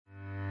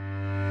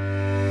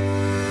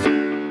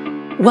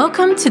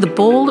Welcome to the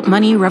Bold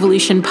Money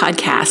Revolution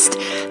podcast.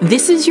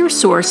 This is your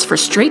source for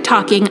straight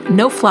talking,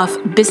 no fluff,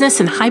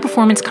 business and high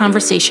performance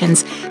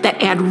conversations that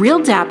add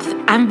real depth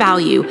and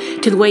value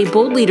to the way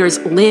bold leaders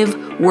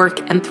live,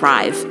 work, and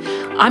thrive.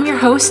 I'm your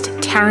host,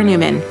 Tara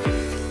Newman.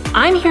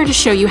 I'm here to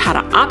show you how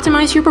to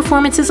optimize your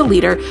performance as a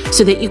leader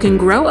so that you can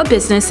grow a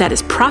business that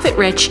is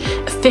profit-rich,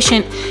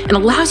 efficient, and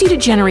allows you to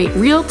generate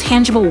real,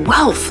 tangible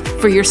wealth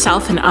for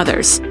yourself and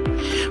others.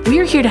 We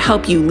are here to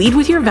help you lead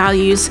with your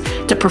values,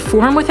 to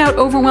perform without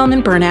overwhelm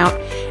and burnout,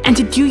 and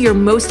to do your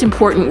most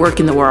important work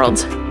in the world.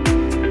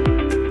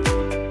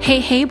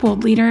 Hey,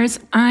 bold leaders.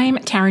 I'm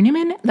Tara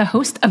Newman, the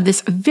host of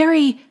this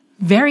very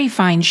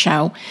fine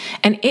show,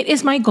 and it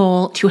is my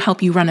goal to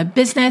help you run a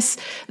business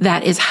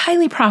that is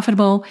highly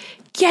profitable,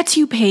 gets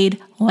you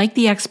paid like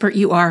the expert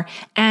you are,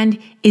 and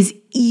is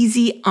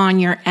easy on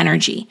your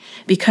energy.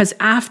 Because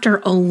after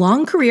a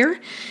long career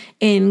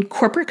in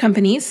corporate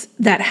companies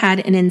that had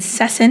an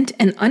incessant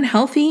and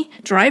unhealthy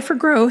drive for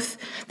growth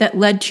that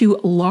led to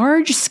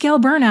large-scale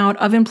burnout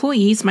of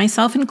employees,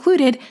 myself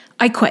included,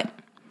 I quit.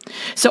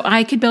 So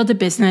I could build a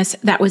business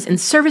that was in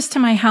service to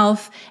my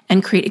health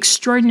and create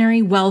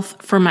extraordinary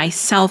wealth for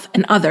myself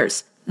and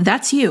others.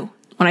 That's you.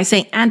 When I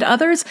say and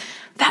others,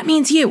 that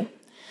means you.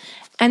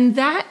 And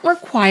that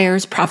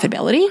requires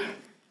profitability,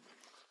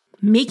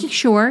 making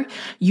sure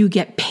you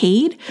get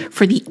paid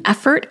for the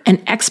effort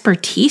and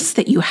expertise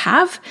that you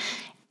have,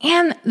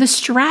 and the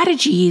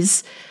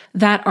strategies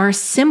that are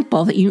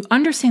simple, that you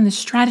understand the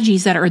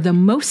strategies that are the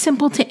most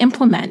simple to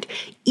implement,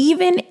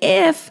 even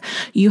if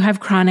you have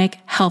chronic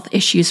health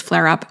issues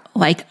flare up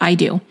like I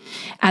do.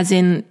 As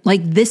in,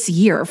 like this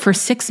year, for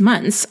 6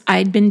 months,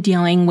 I'd been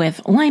dealing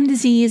with Lyme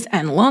disease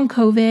and long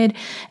COVID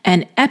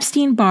and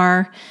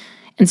Epstein-Barr,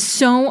 and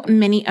so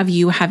many of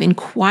you have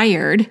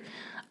inquired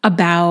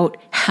about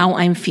how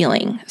I'm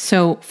feeling.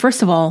 So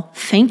first of all,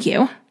 thank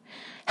you.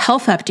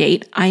 Health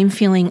update, I'm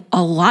feeling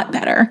a lot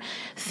better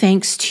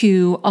thanks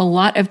to a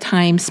lot of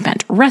time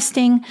spent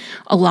resting,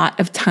 a lot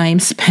of time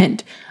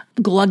spent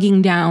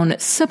glugging down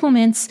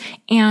supplements,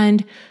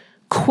 and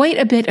quite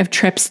a bit of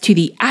trips to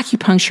the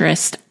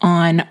acupuncturist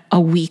on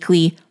a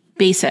weekly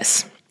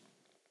basis.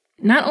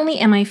 Not only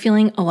am I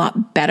feeling a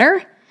lot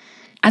better,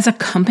 as a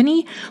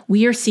company,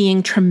 we are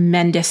seeing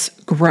tremendous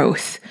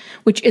growth,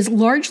 which is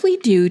largely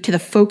due to the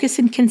focus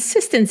and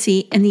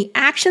consistency in the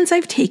actions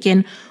I've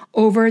taken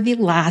over the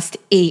last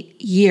 8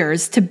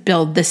 years to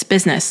build this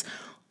business,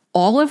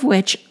 all of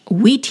which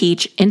we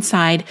teach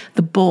inside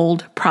the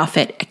Bold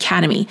Profit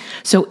Academy.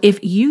 So if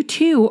you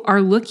too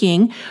are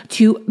looking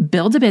to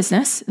build a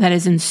business that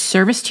is in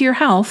service to your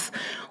health,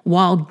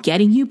 while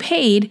getting you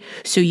paid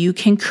so you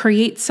can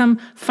create some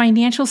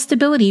financial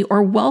stability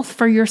or wealth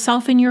for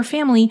yourself and your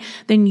family,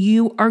 then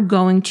you are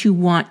going to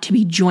want to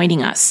be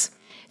joining us.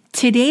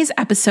 Today's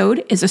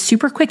episode is a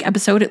super quick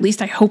episode, at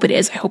least I hope it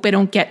is. I hope I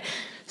don't get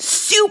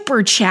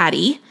super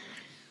chatty,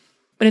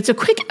 but it's a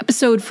quick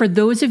episode for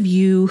those of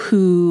you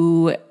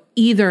who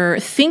either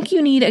think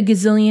you need a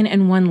gazillion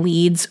and one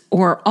leads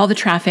or all the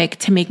traffic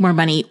to make more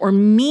money, or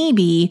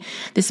maybe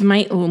this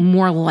might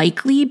more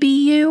likely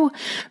be you.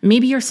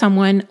 Maybe you're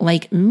someone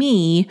like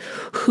me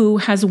who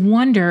has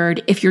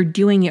wondered if you're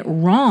doing it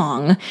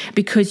wrong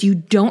because you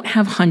don't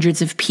have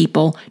hundreds of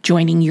people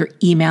joining your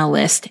email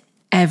list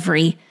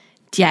every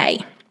day.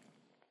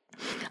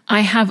 I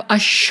have a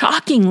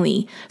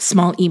shockingly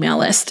small email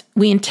list.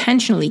 We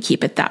intentionally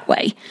keep it that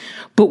way,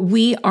 but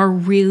we are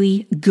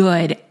really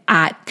good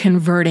at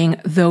converting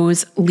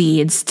those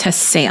leads to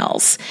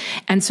sales.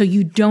 And so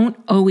you don't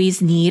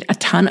always need a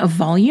ton of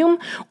volume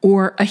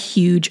or a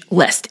huge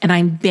list. And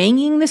I'm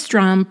banging this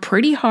drum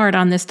pretty hard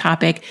on this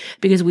topic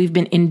because we've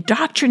been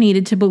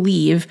indoctrinated to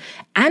believe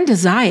and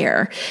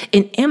desire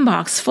an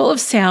inbox full of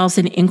sales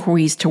and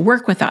inquiries to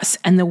work with us.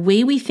 And the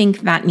way we think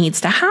that needs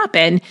to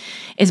happen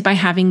is by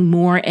having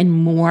more and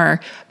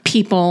more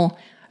people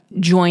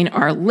join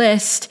our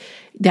list.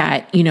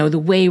 That, the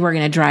way we're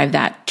going to drive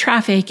that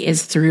traffic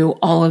is through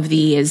all of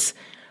these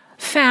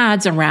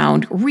fads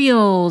around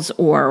reels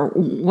or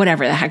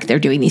whatever the heck they're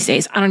doing these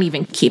days. I don't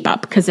even keep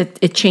up because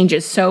it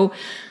changes so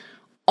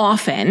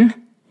often.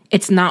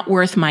 It's not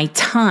worth my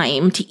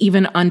time to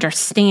even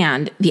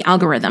understand the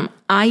algorithm.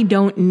 I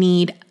don't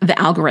need the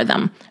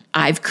algorithm.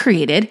 I've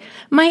created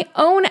my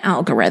own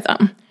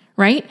algorithm.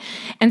 Right?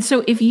 And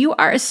so if you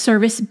are a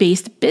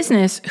service-based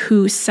business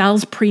who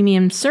sells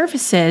premium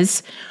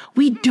services,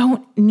 we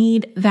don't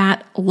need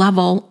that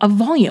level of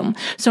volume.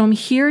 So I'm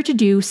here to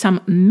do some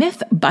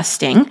myth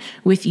busting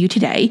with you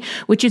today,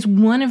 which is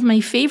one of my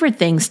favorite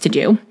things to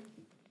do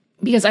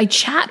because I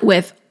chat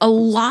with a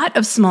lot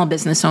of small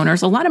business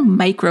owners, a lot of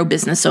micro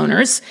business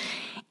owners,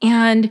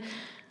 and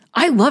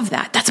I love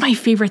that. That's my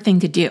favorite thing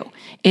to do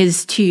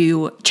is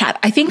to chat.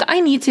 I think I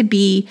need to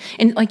be,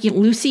 and like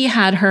Lucy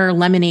had her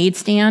lemonade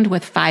stand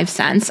with 5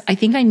 cents. I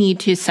think I need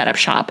to set up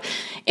shop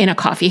in a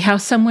coffee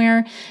house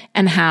somewhere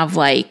and have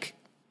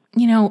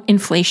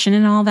inflation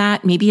and all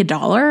that, maybe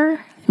 $1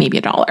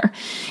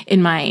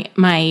 in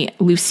my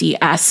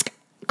Lucy-esque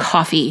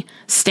coffee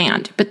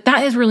stand. But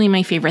that is really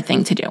my favorite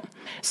thing to do.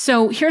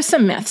 So here's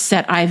some myths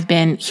that I've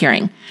been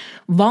hearing.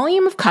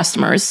 Volume of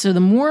customers. So the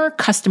more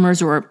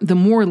customers or the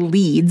more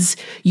leads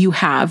you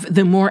have,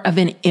 the more of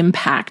an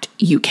impact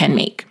you can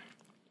make.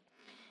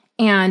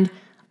 And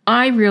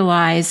I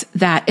realize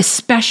that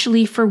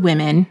especially for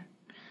women,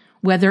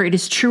 whether it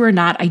is true or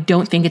not, I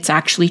don't think it's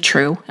actually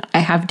true. I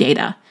have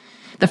data.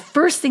 The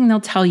first thing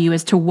they'll tell you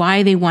as to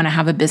why they want to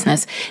have a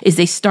business is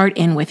they start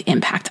in with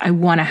impact. I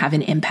want to have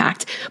an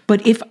impact.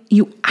 But if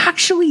you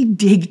actually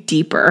dig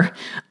deeper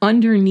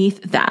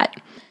underneath that,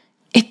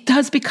 it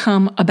does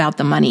become about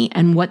the money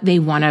and what they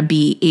want to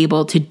be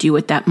able to do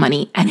with that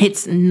money. And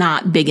it's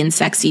not big and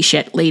sexy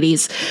shit,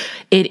 ladies.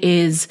 It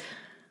is,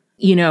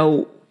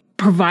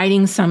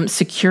 providing some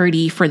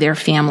security for their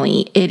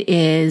family. It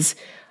is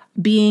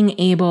being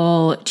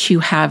able to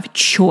have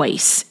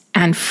choice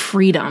and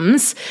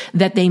freedoms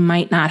that they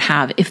might not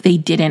have if they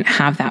didn't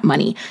have that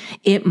money.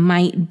 It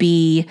might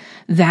be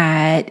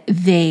that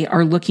they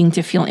are looking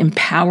to feel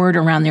empowered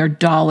around their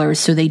dollars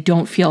so they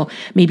don't feel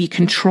maybe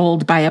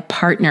controlled by a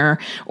partner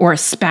or a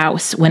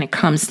spouse when it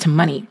comes to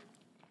money.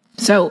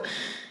 So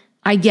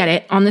I get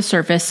it. On the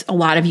surface, a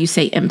lot of you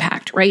say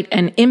impact, right?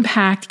 And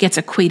impact gets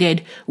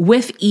equated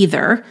with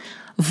either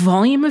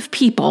volume of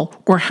people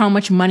or how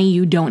much money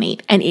you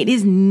donate. And it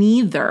is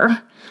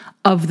neither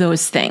of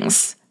those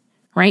things,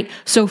 right?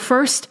 So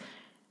first,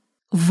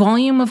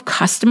 volume of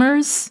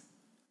customers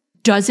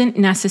doesn't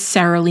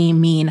necessarily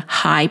mean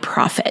high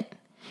profit.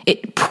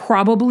 It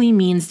probably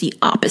means the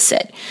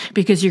opposite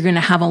because you're going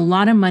to have a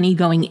lot of money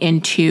going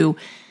into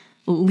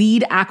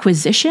lead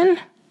acquisition,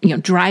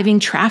 driving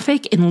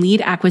traffic in lead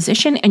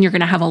acquisition, and you're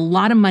going to have a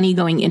lot of money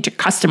going into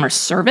customer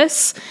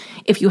service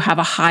if you have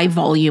a high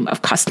volume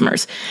of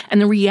customers. And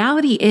the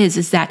reality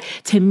is that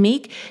to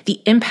make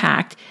the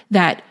impact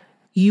that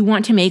you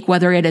want to make,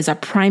 whether it is a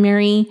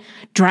primary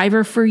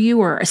driver for you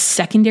or a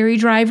secondary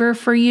driver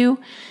for you,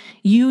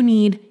 you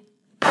need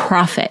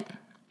profit.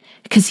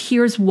 Because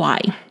here's why.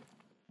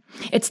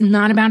 It's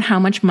not about how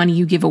much money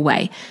you give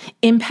away.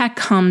 Impact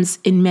comes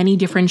in many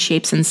different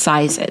shapes and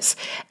sizes.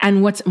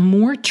 And what's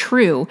more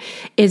true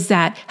is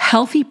that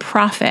healthy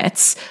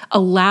profits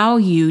allow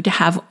you to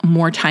have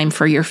more time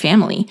for your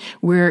family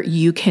where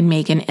you can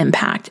make an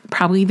impact,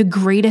 probably the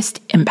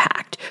greatest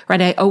impact,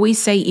 right? I always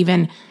say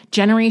even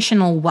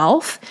generational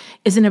wealth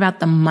isn't about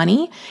the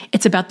money.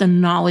 It's about the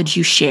knowledge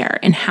you share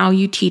and how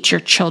you teach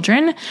your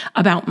children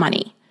about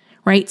money.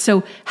 Right?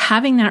 So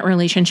having that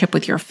relationship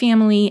with your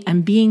family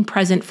and being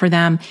present for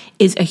them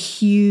is a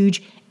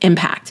huge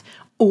impact.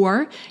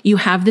 Or you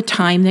have the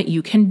time that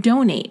you can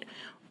donate,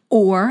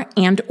 or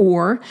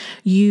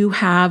you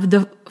have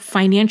the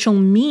financial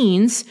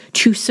means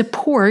to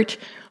support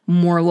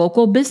more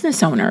local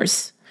business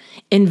owners.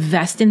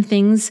 Invest in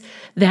things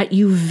that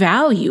you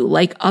value,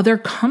 like other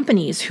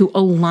companies who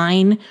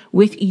align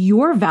with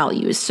your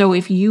values. So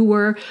if you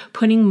were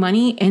putting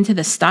money into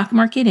the stock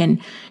market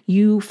and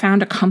you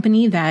found a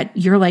company that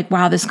you're like,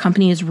 wow, this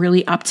company is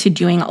really up to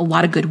doing a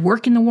lot of good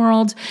work in the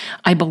world.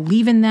 I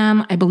believe in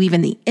them. I believe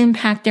in the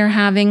impact they're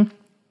having.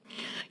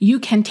 You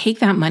can take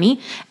that money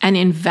and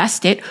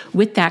invest it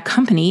with that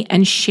company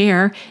and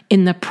share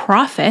in the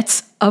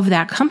profits of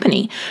that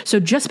company. So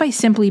just by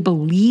simply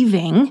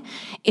believing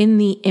in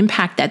the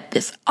impact that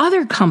this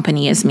other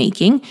company is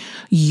making,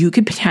 you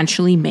could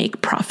potentially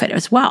make profit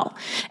as well.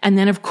 And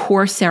then, of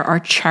course, there are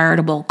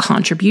charitable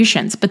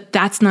contributions, but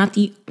that's not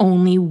the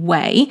only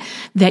way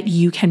that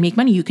you can make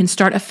money. You can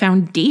start a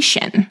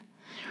foundation,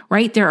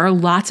 right? There are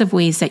lots of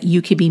ways that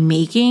you could be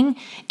making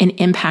an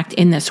impact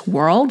in this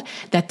world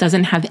that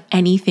doesn't have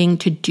anything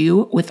to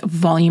do with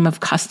volume of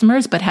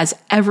customers, but has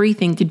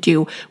everything to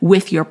do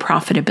with your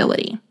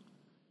profitability.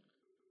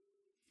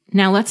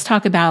 Now let's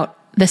talk about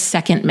the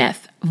second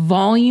myth.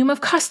 Volume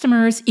of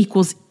customers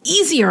equals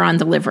easier on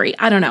delivery.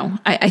 I don't know.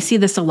 I see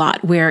this a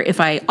lot where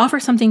if I offer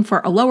something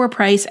for a lower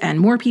price and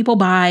more people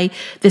buy,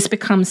 this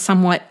becomes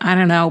somewhat,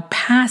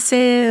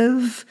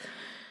 passive,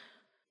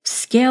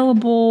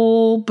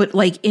 scalable, but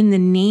like in the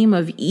name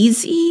of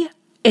easy,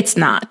 it's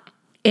not.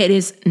 It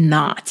is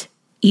not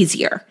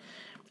easier.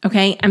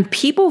 Okay. And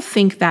people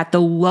think that the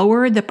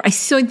lower the price,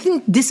 so I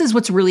think this is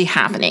what's really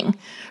happening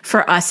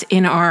for us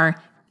in our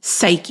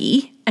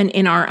psyche and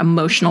in our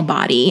emotional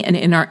body and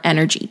in our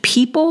energy.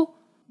 People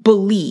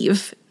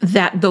believe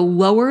that the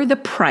lower the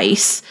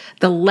price,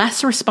 the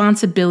less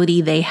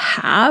responsibility they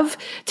have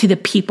to the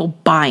people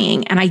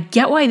buying. And I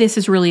get why this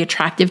is really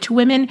attractive to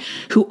women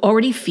who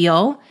already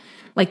feel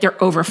like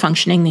they're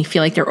over-functioning. They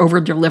feel like they're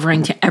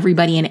over-delivering to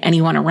everybody and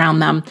anyone around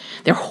them.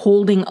 They're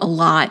holding a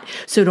lot.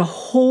 So to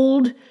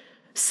hold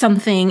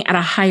something at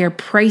a higher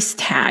price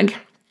tag,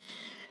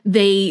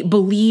 they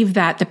believe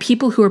that the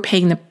people who are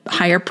paying the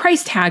higher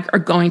price tag are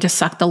going to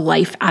suck the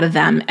life out of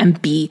them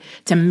and be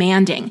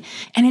demanding.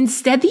 And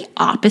instead, the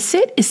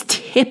opposite is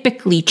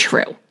typically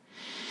true.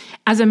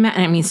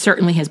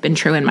 Certainly has been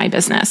true in my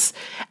business.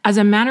 As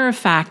a matter of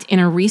fact, in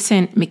a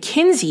recent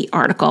McKinsey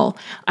article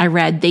I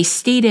read, they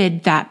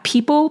stated that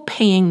people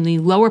paying the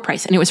lower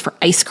price, and it was for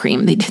ice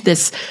cream. They did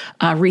this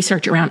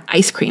research around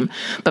ice cream,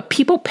 but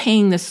people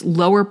paying this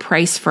lower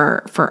price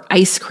for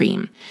ice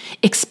cream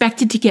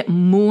expected to get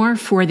more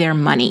for their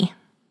money.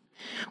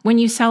 When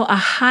you sell a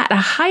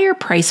higher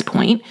price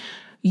point,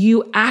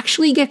 you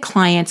actually get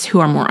clients who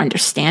are more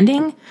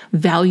understanding,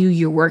 value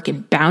your work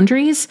and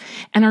boundaries,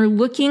 and are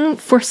looking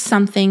for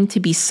something to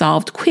be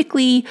solved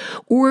quickly,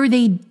 or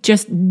they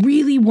just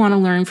really want to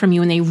learn from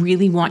you and they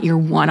really want your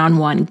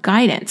one-on-one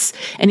guidance.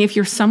 And if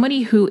you're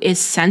somebody who is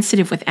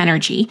sensitive with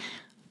energy,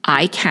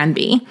 I can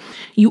be,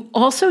 you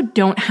also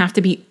don't have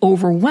to be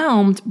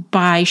overwhelmed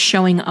by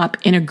showing up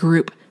in a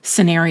group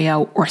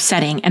scenario or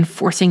setting and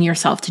forcing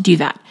yourself to do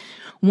that.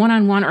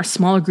 One-on-one or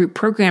smaller group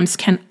programs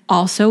can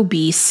also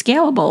be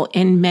scalable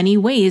in many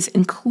ways,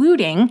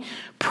 including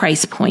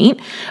price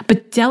point,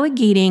 but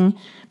delegating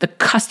the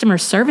customer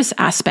service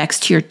aspects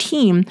to your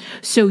team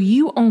so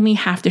you only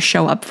have to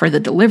show up for the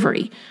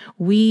delivery.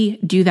 We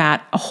do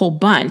that a whole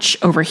bunch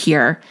over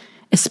here,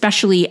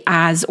 especially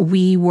as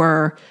we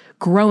were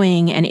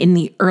growing and in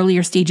the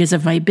earlier stages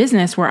of my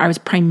business where I was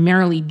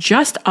primarily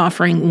just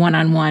offering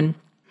one-on-one.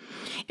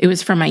 It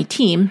was from my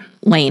team,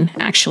 Lane,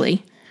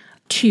 actually,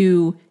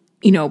 to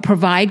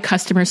provide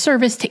customer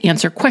service, to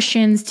answer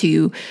questions,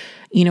 to,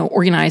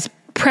 organize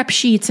prep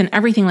sheets and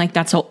everything like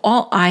that. So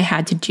all I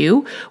had to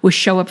do was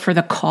show up for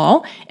the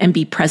call and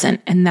be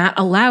present. And that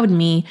allowed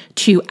me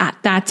to, at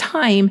that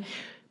time,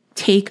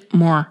 take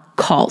more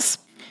calls.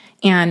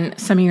 And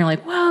some of you are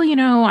like, well,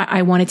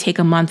 I want to take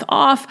a month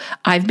off.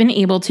 I've been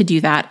able to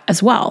do that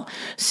as well.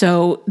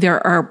 So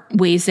there are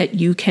ways that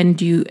you can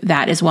do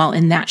that as well.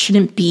 And that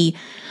shouldn't be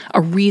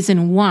a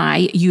reason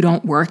why you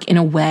don't work in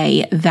a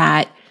way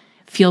that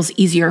feels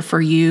easier for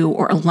you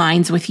or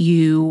aligns with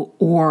you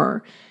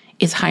or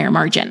is higher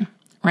margin,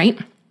 right?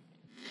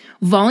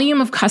 Volume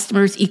of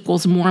customers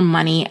equals more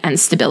money and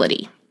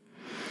stability.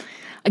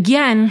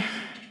 Again,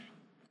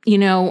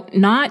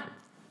 not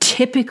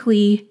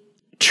typically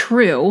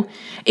true.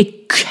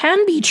 It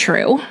can be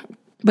true,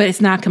 but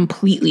it's not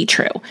completely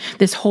true.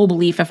 This whole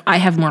belief of I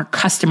have more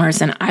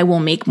customers and I will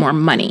make more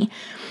money.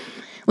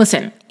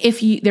 Listen,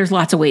 there's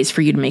lots of ways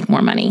for you to make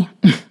more money.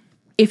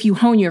 If you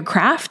hone your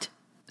craft,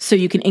 so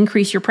you can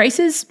increase your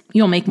prices,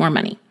 you'll make more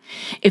money.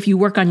 If you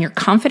work on your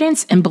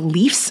confidence and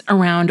beliefs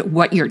around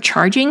what you're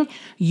charging,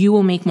 you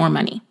will make more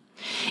money.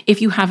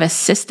 If you have a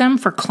system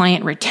for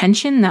client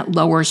retention that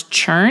lowers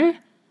churn,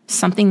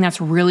 something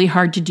that's really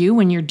hard to do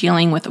when you're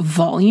dealing with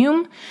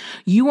volume,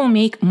 you will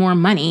make more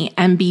money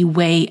and be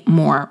way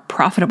more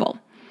profitable.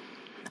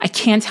 I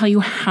can't tell you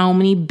how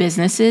many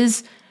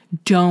businesses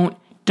don't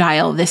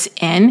dial this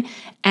in,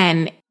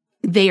 and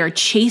they are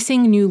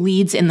chasing new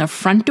leads in the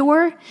front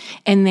door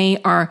and they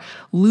are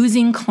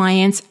losing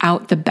clients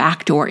out the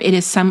back door. It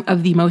is some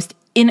of the most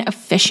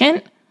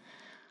inefficient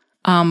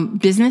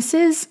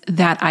businesses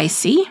that I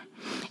see.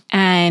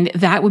 And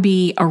that would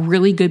be a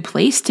really good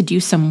place to do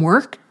some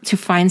work to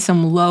find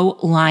some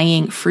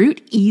low-lying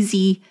fruit.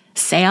 Easy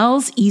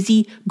sales,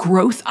 easy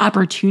growth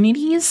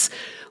opportunities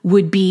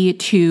would be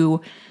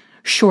to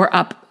shore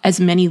up as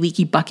many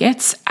leaky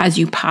buckets as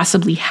you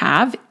possibly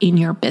have in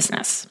your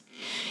business.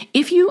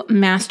 If you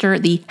master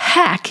the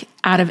heck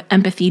out of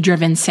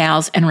empathy-driven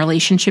sales and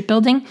relationship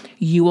building,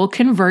 you will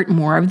convert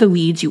more of the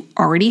leads you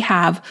already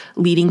have,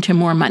 leading to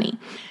more money.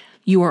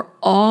 You are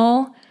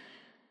all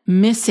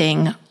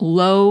missing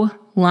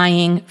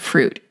low-lying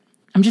fruit.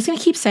 I'm just going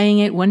to keep saying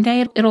it. One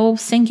day it'll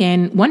sink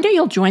in. One day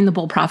you'll join the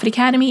Bold Profit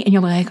Academy and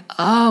you'll be like,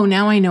 oh,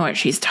 now I know what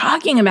she's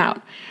talking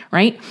about,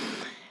 right?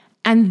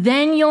 And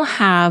then you'll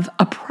have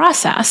a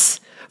process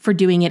for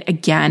doing it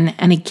again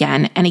and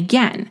again and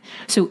again.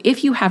 So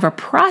if you have a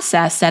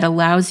process that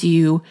allows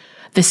you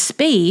the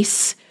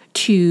space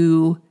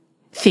to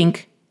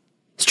think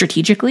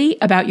strategically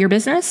about your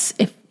business,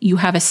 if you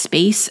have a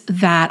space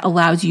that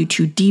allows you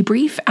to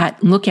debrief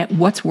look at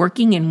what's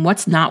working and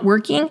what's not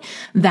working,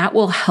 that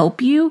will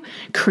help you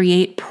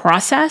create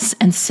process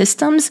and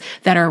systems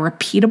that are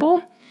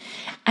repeatable.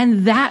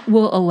 And that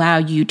will allow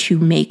you to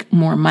make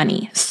more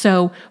money.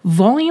 So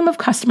volume of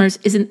customers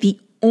isn't the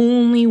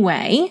only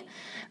way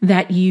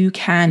that you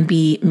can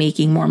be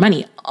making more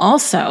money.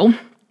 Also,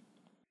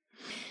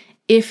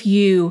 if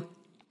you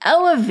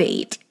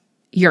elevate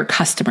your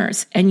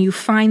customers and you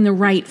find the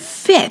right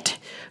fit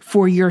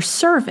for your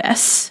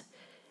service,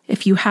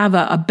 if you have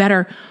a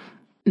better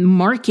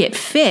market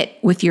fit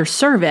with your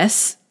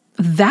service,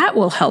 that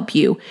will help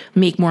you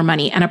make more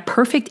money. And a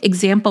perfect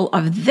example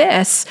of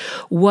this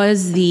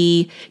was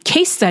the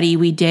case study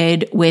we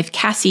did with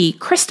Cassie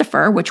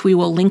Christopher, which we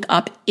will link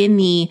up in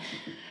the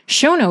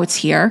show notes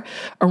here,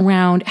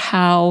 around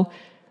how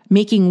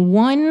making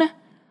one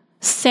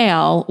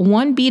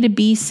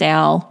B2B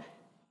sale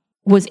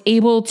was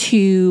able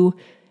to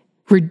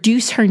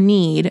reduce her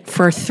need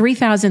for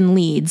 3,000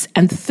 leads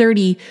and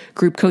 30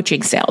 group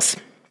coaching sales.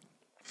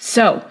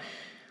 So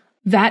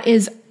that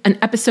is an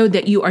episode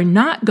that you are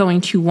not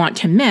going to want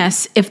to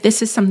miss if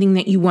this is something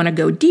that you want to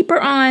go deeper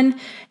on,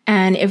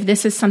 and if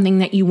this is something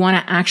that you want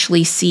to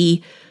actually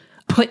see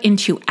put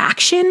into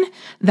action,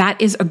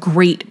 that is a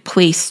great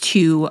place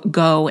to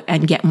go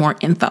and get more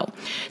info.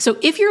 So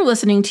if you're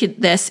listening to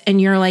this and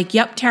you're like,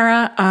 yep,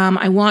 Tara,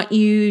 I want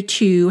you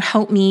to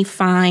help me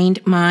find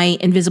my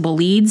invisible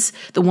leads,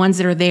 the ones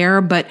that are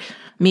there, but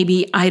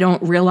maybe I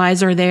don't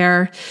realize are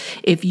there.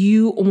 If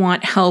you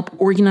want help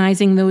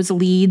organizing those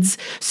leads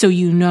so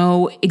you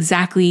know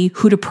exactly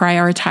who to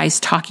prioritize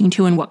talking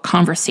to and what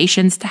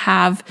conversations to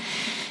have.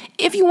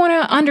 If you want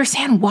to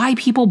understand why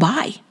people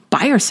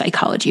buyer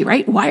psychology,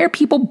 right? Why are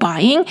people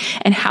buying,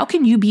 and how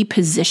can you be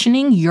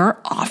positioning your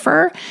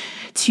offer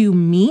to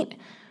meet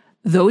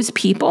those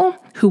people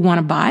who want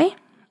to buy?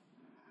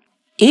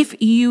 If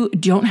you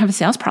don't have a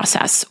sales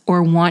process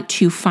or want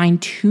to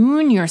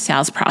fine-tune your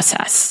sales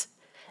process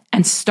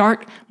and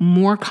start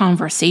more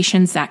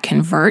conversations that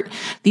convert,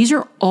 these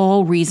are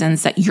all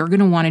reasons that you're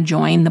going to want to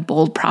join the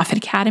Bold Profit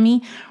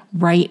Academy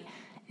right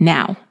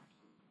now.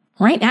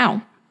 Right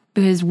now.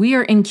 Because we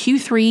are in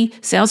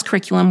Q3 sales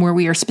curriculum where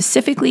we are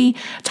specifically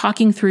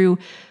talking through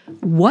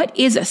what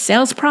is a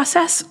sales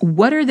process,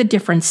 what are the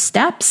different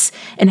steps,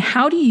 and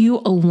how do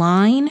you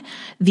align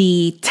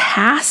the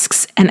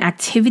tasks and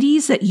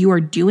activities that you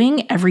are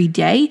doing every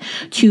day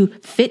to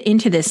fit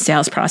into this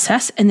sales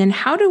process. And then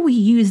how do we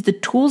use the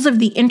tools of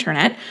the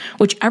internet,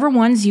 whichever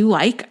ones you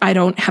like, I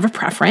don't have a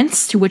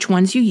preference to which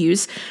ones you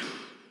use.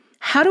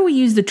 How do we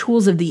use the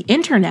tools of the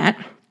internet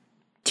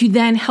to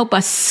then help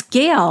us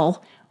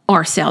scale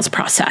our sales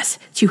process,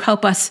 to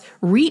help us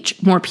reach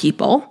more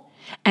people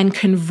and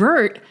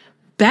convert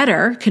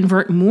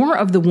more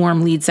of the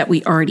warm leads that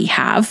we already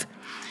have,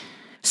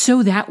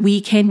 so that we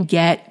can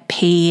get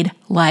paid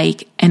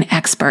like an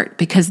expert,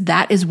 because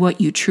that is what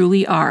you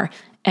truly are,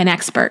 an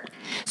expert.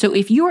 So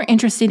if you are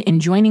interested in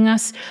joining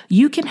us,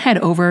 you can head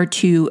over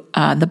to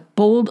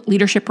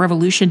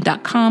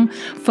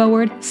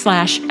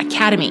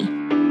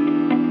theboldleadershiprevolution.com/academy.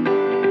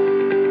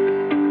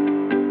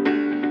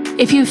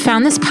 If you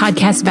found this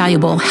podcast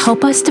valuable,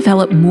 help us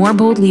develop more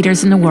bold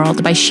leaders in the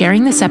world by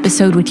sharing this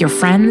episode with your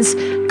friends,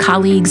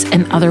 colleagues,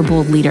 and other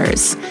bold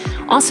leaders.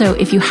 Also,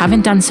 if you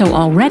haven't done so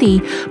already,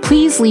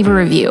 please leave a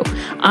review.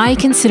 I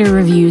consider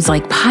reviews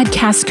like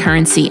podcast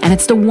currency, and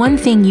it's the one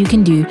thing you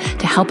can do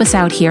to help us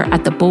out here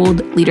at the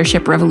Bold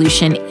Leadership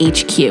Revolution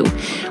HQ.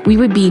 We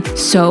would be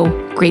so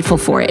grateful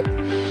for it.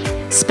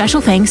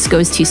 Special thanks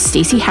goes to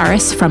Stacey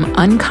Harris from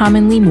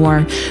Uncommonly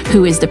More,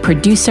 who is the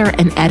producer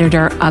and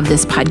editor of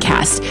this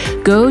podcast.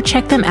 Go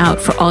check them out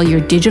for all your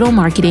digital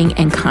marketing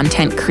and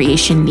content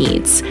creation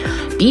needs.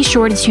 Be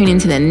sure to tune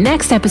into the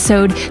next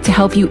episode to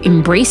help you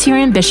embrace your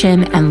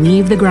ambition and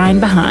leave the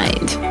grind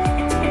behind.